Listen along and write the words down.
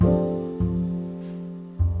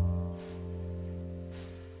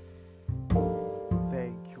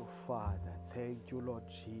Lord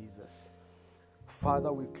Jesus.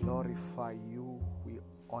 Father, we glorify you, we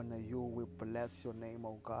honor you, we bless your name,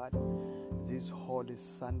 O God, this holy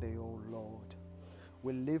Sunday, O Lord.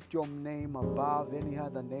 We lift your name above any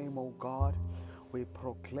other name, O God. We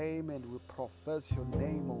proclaim and we profess your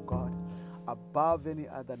name, O God, above any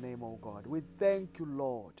other name, O God. We thank you,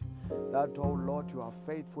 Lord, that, O Lord, you are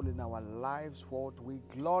faithful in our lives, Lord. We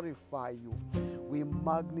glorify you. We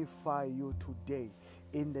magnify you today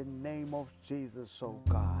in the name of Jesus, oh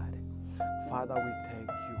God. Father, we thank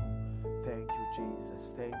you. Thank you,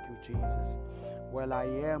 Jesus. Thank you, Jesus. Well, I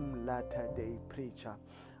am latter-day preacher.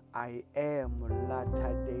 I am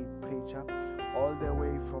latter-day preacher all the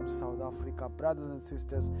way from South Africa. Brothers and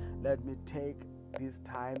sisters, let me take this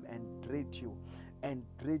time and greet you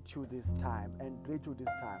this time.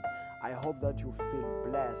 I hope that you feel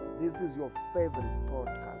blessed. This is your favorite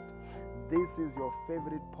podcast. This is your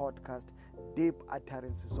favorite podcast, Deep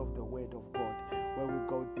Utterances of the Word of God, where we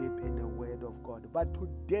go deep in the Word of God. But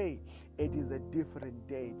today, it is a different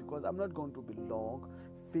day because I'm not going to be long.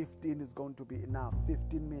 15 is going to be enough.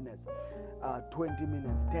 15 minutes, 20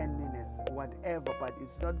 minutes, 10 minutes, whatever, but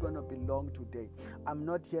it's not going to be long today. I'm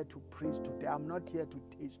not here to preach today. I'm not here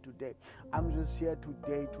to teach today. I'm just here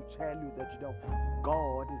today to tell you that,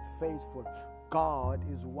 God is faithful. God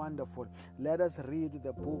is wonderful. Let us read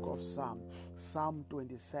the book of Psalm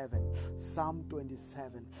 27. Psalm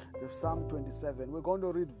 27. The Psalm 27. We're going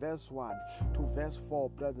to read verse 1 to verse 4,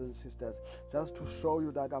 brothers and sisters, just to show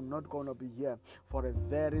you that I'm not going to be here for a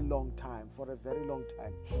very long time.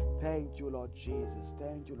 Thank you, Lord Jesus.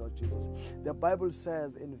 Thank you, Lord Jesus. The Bible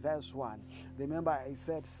says in verse 1, remember I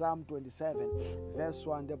said Psalm 27, verse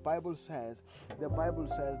 1, the Bible says,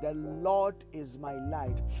 the Lord is my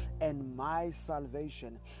light and my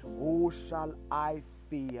salvation. Who shall I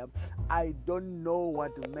fear? I don't know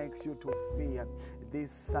what makes you to fear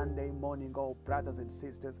this Sunday morning, oh brothers and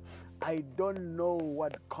sisters. I don't know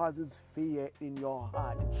what causes fear in your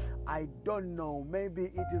heart. I don't know. Maybe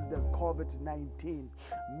it is the COVID-19.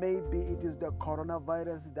 Maybe it is the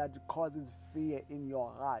coronavirus that causes fear in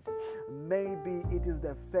your heart. Maybe it is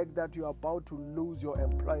the fact that you are about to lose your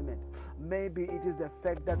employment. Maybe it is the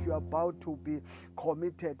fact that you are about to be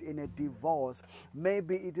committed in a divorce.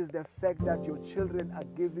 Maybe it is the fact that your children are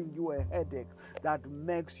giving you a headache that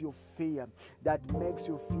makes you fear.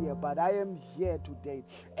 But I am here today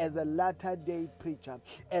as a latter-day preacher,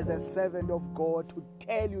 as a servant of God, to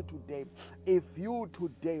tell you today, if you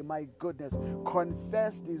today, my goodness,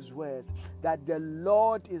 confess these words, that the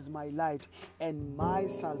Lord is my light and my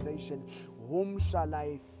salvation, whom shall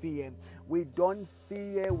I fear? We don't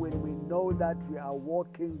fear when we know that we are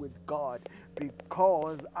walking with God,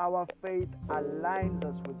 because our faith aligns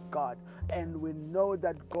us with God, and we know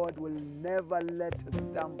that God will never let us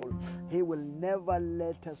stumble. He will never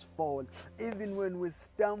let us fall. Even when we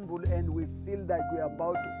stumble and we feel like we are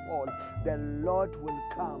about to fall, the Lord will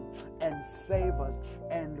come and save us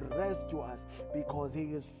and rescue us, because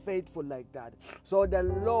He is faithful like that. So the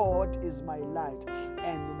Lord is my light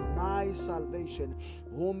and my salvation.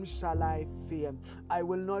 Whom shall I fear? I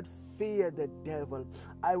will not fear the devil.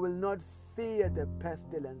 I will not fear the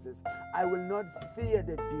pestilences. I will not fear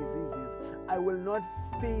the diseases. I will not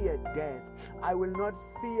fear death. I will not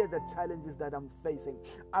fear the challenges that I'm facing.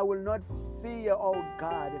 I will not fear, oh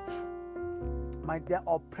God, the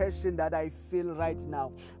oppression that I feel right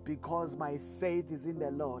now, because my faith is in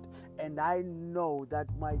the Lord, and I know that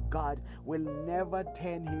my God will never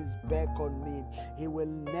turn His back on me. He will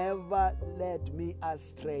never let me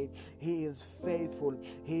astray. He is faithful.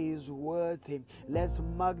 He is worthy. Let's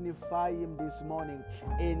magnify Him this morning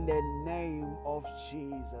in the name of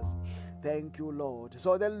Jesus. Thank you, Lord.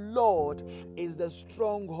 So the Lord is the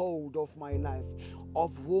stronghold of my life.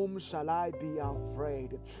 Of whom shall I be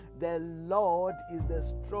afraid? The Lord is the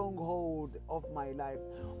stronghold of my life.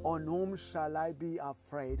 On whom shall I be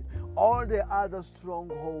afraid? All the other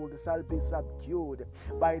strongholds shall be subdued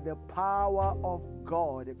by the power of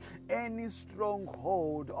God. Any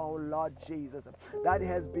stronghold, oh Lord Jesus, that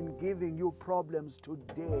has been giving you problems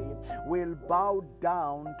today will bow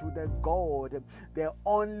down to the God, the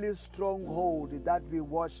only stronghold that we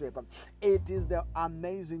worship. It is the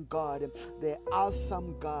amazing God, the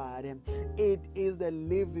awesome God. It is the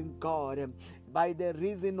living God. by the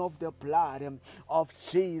reason of the blood of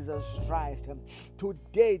Jesus Christ.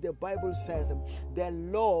 Today the Bible says, the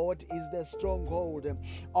Lord is the stronghold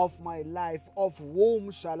of my life. Of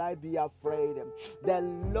whom shall I be afraid? The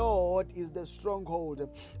Lord is the stronghold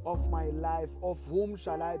of my life. Of whom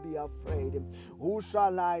shall I be afraid? Who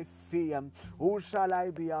shall I fear? Who shall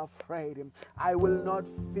I be afraid? I will not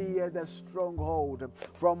fear the stronghold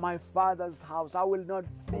from my father's house. I will not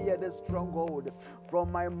fear the stronghold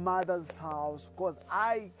from my mother's house, because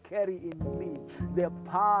I carry in me the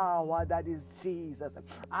power that is Jesus.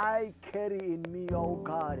 I carry in me, oh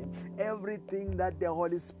God, everything that the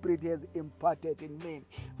Holy Spirit has imparted in me.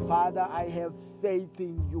 Father, I have faith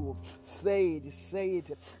in you. Say it, say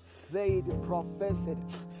it, say it, profess it,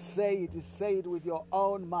 say it with your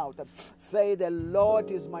own mouth. Say, the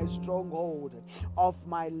Lord is my stronghold of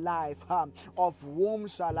my life. Of whom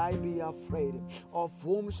shall I be afraid? Of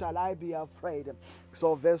whom shall I be afraid?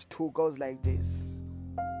 So verse 2 goes like this.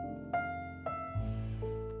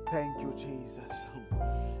 Thank you, Jesus.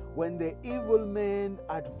 When the evil men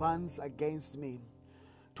advance against me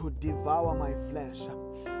to devour my flesh,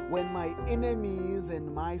 when my enemies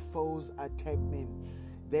and my foes attack me,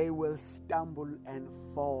 they will stumble and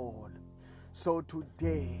fall. So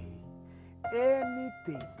today,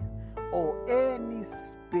 anything or any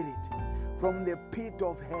spirit from the pit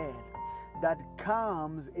of hell that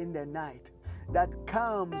comes in the night, that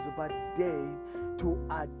comes by day to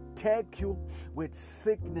attack you with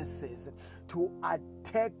sicknesses,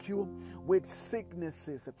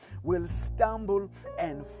 will stumble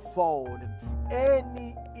and fall.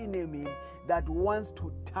 Any enemy that wants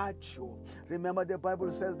to touch you, remember the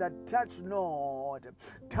Bible says that touch not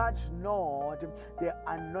the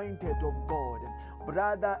anointed of God.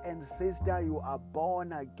 Brother and sister, you are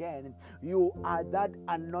born again. You are that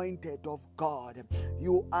anointed of God.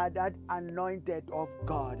 You are that anointed of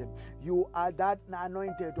God. You are that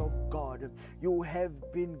anointed of God. You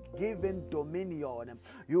have been given dominion.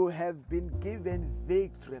 You have been given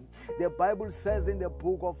victory. The Bible says in the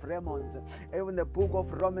book of Romans, even the book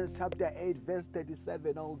of Romans chapter 8 verse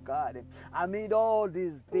 37, oh God, amid all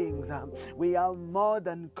these things, we are more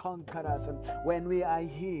than conquerors when we are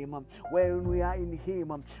Him, when we are in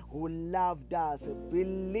Him who loved us.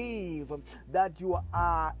 Believe that you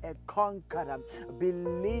are a conqueror.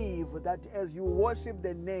 Believe that as you worship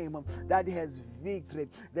the name that has victory,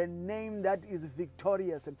 the name that is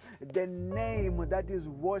victorious, the name that is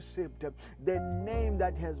worshipped, the name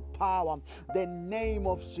that has power, the name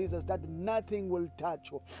of Jesus, that nothing will touch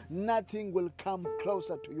you, nothing will come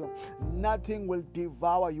closer to you, nothing will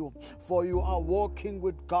devour you, for you are walking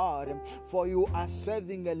with God, for you are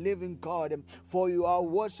serving a living God, for you are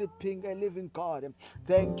worshiping a living God.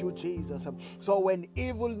 Thank you, Jesus. So when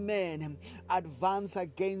evil men advance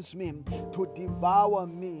against me to devour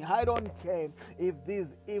me, I don't care if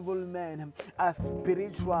these evil men are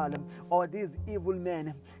spiritual or these evil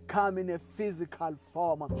men come in a physical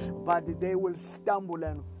form, but they will stumble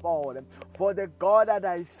and fall. For the God that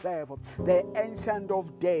I serve, the Ancient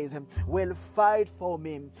of Days, will fight for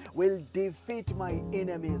me, will defeat my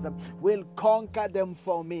enemies, will conquer them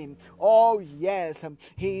for me. Oh yes,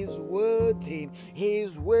 He is worthy. He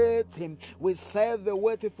is worthy. We serve a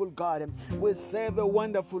worthful God. We serve a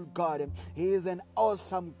wonderful God. He is an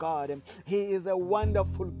awesome God. He is a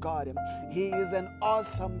wonderful God. He is an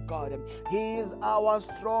awesome God. He is our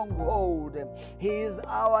stronghold. He is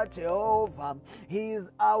our Jehovah. He is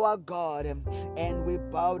our God. And we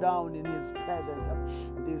bow down in His presence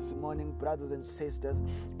this morning, brothers and sisters,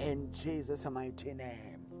 in Jesus' mighty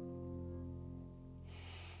name.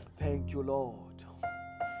 Thank you, Lord.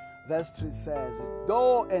 Verse 3 says,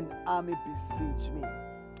 though an army besiege me,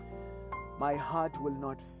 my heart will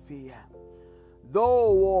not fear.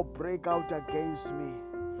 Though war break out against me,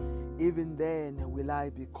 even then will I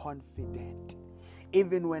be confident.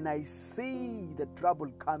 Even when I see the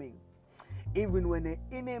trouble coming, even when the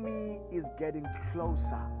enemy is getting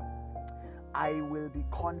closer, I will be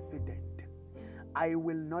confident. I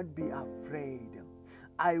will not be afraid.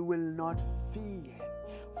 I will not fear.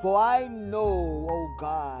 For I know, oh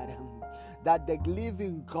God, that the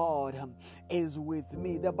living God is with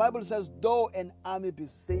me. The Bible says, though an army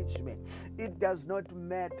besiege me, it does not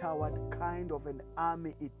matter what kind of an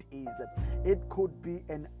army it is. It could be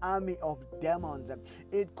an army of demons.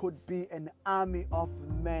 It could be an army of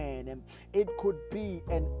men. It could be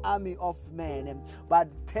an army of men. But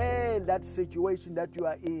tell that situation that you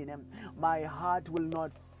are in, my heart will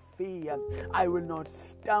not fear. I will not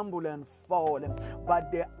stumble and fall,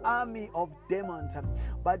 but the army of demons,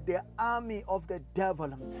 but the army of the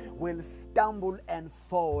devil will stumble and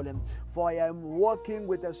fall. For I am walking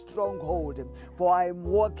with a stronghold, for I am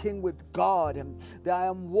walking with God. I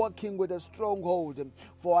am walking with a stronghold,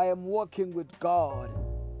 for I am walking with God.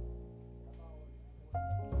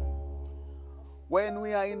 When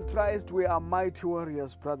we are in Christ, we are mighty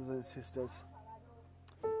warriors, brothers and sisters.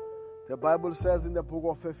 The Bible says in the book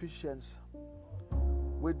of Ephesians,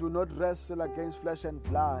 we do not wrestle against flesh and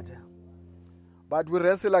blood, but we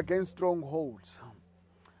wrestle against strongholds.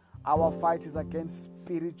 Our fight is against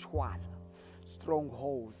spiritual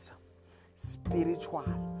strongholds. Spiritual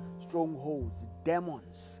strongholds,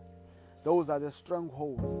 demons. Those are the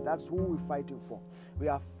strongholds. That's who we're fighting for. We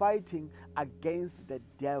are fighting against the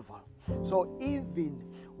devil. So even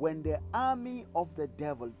when the army of the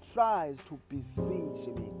devil tries to besiege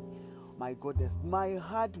me, my goodness, my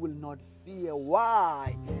heart will not fear.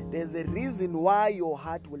 Why? There's a reason why your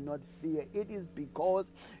heart will not fear. It is because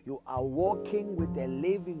you are walking with a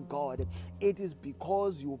living God. It is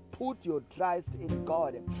because you put your trust in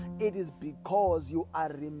God. It is because you are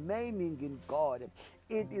remaining in God.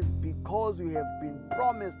 It is because you have been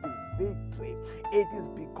promised victory. It is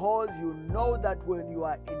because you know that when you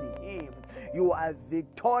are in Him, you are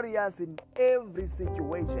victorious in every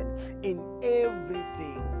situation, in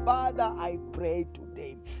everything. Father, I pray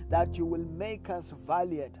today that you will make us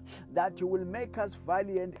valiant, that you will make us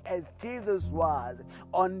valiant as Jesus was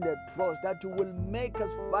on the cross, that you will make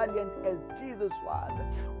us valiant as Jesus was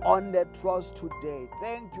on the cross today.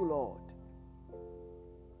 Thank you, Lord.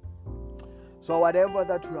 So whatever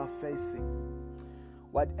that we are facing,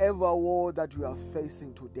 whatever war that we are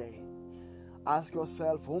facing today, ask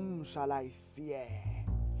yourself, whom shall I fear?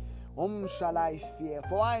 Whom shall I fear?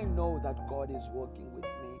 For I know that God is working with me.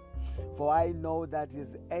 For I know that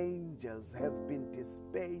His angels have been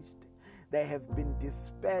dispatched. They have been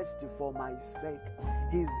dispatched for my sake.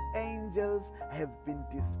 His angels have been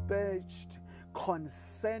dispatched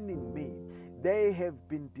concerning me. They have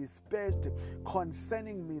been dispatched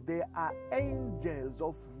concerning me. There are angels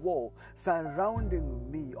of war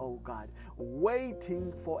surrounding me, oh God,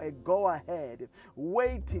 waiting for a go-ahead,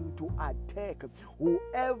 waiting to attack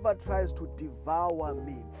whoever tries to devour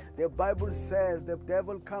me. The Bible says the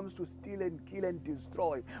devil comes to steal and kill and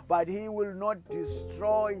destroy, but he will not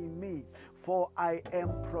destroy me, for I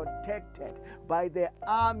am protected by the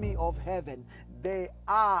army of heaven. They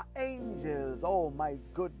are angels, oh my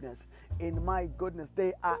goodness, in my goodness,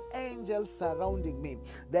 they are angels surrounding me.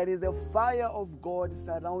 There is a fire of God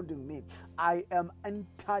surrounding me. I am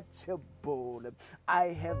untouchable. I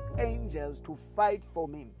have angels to fight for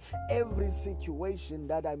me. Every situation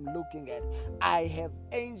that I'm looking at, I have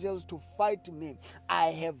angels to fight me. I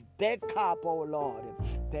have backup, oh Lord.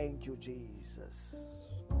 Thank you, Jesus.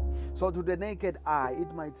 So to the naked eye,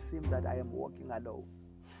 it might seem that I am walking alone.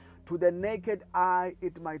 To the naked eye,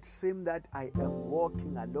 it might seem that I am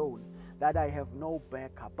walking alone, that I have no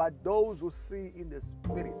backup. But those who see in the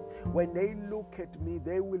spirit, when they look at me,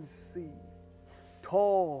 they will see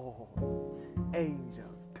tall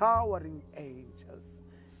angels, towering angels,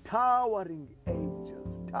 towering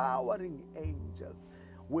angels, towering angels,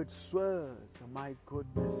 with swords, my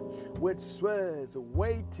goodness, with swords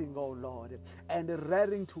waiting, oh Lord, and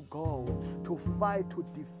ready to go, to fight, to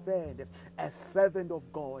defend a servant of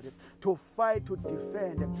God, to fight, to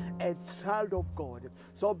defend a child of God.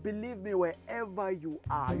 So believe me, wherever you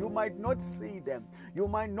are, you might not see them, you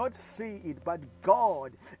might not see it, but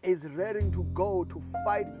God is ready to go to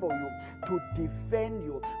fight for you, to defend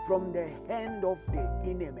you from the hand of the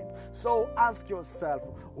enemy. So ask yourself,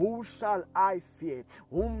 who shall I fear?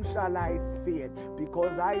 Whom shall I fear?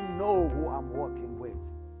 Because I know who I'm walking with.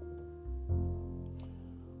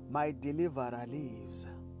 My deliverer lives.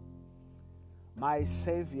 My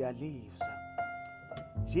Savior lives.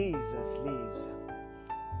 Jesus lives.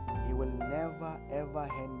 He will never ever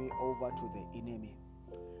hand me over to the enemy.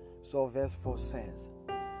 So verse 4 says,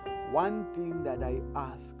 one thing that I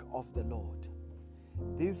ask of the Lord,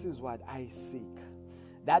 this is what I seek,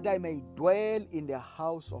 that I may dwell in the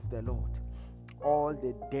house of the Lord all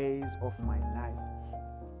the days of my life,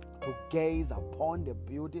 to gaze upon the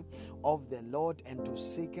beauty of the Lord and to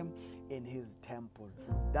seek Him in His temple.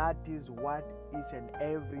 That is what each and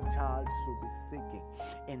every child should be seeking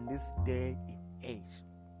in this day and age.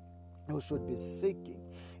 You should be seeking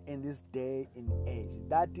in this day and age.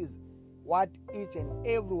 That is what each and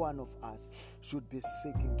every one of us should be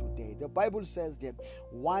seeking today. The Bible says that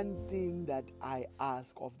one thing that I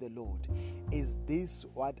ask of the Lord is this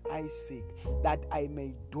what I seek, that I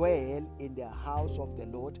may dwell in the house of the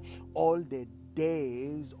Lord all the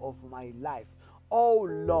days of my life. Oh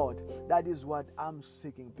Lord, that is what I'm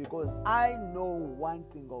seeking, because I know one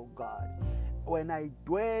thing, oh God. When I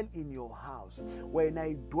dwell in your house, when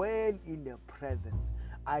I dwell in the presence,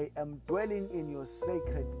 I am dwelling in your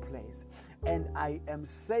sacred place, and I am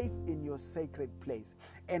safe in your sacred place,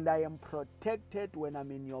 and I am protected when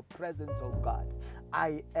I'm in your presence, oh God.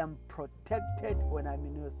 I am protected when I'm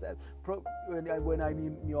in when I'm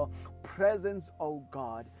in your presence, oh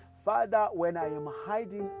God. Father, when I am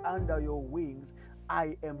hiding under your wings,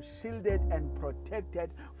 I am shielded and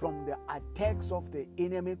protected from the attacks of the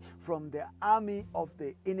enemy, from the army of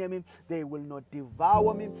the enemy. They will not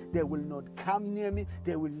devour me. They will not come near me.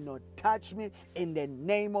 They will not touch me. In the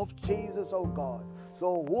name of Jesus, oh God.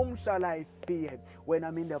 So whom shall I fear when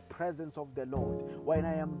I'm in the presence of the Lord, when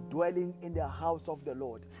I am dwelling in the house of the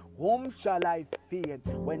Lord? Whom shall I fear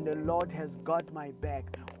when the Lord has got my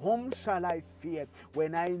back? Whom shall I fear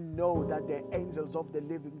when I know that the angels of the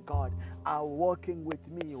living God are walking with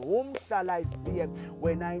me? Whom shall I fear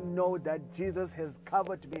when I know that Jesus has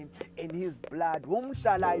covered me in his blood? Whom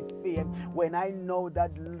shall I fear when I know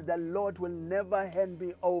that the Lord will never hand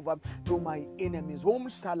me over to my enemies? Whom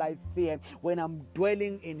shall I fear when I'm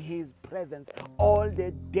dwelling in his presence all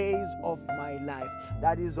the days of my life?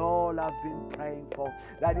 That is all I've been praying for.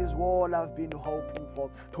 That is all I've been hoping for,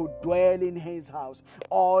 to dwell in his house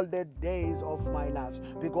all the days of my life.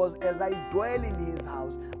 Because as I dwell in his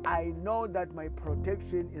house, I know that my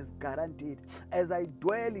protection is guaranteed. As I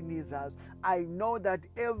dwell in his house, I know that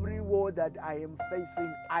every war that I am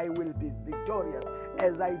facing, I will be victorious.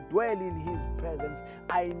 As I dwell in his presence,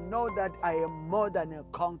 I know that I am more than a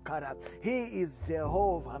conqueror. He is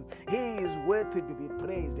Jehovah. He is worthy to be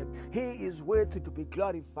praised. He is worthy to be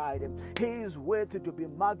glorified. He is worthy to be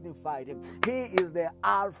magnified. He is the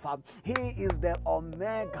Alpha. He is the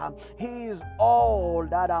Omega. He is all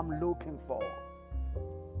that I'm looking for.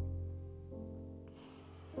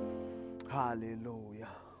 Hallelujah.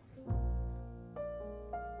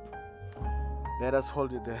 Let us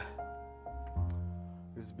hold it there.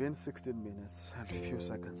 It's been 16 minutes and a few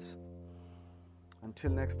seconds.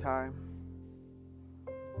 Until next time,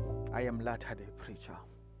 I am Latter-day Preacher.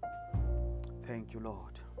 Thank you,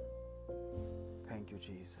 Lord. Thank you,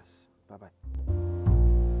 Jesus. Bye-bye.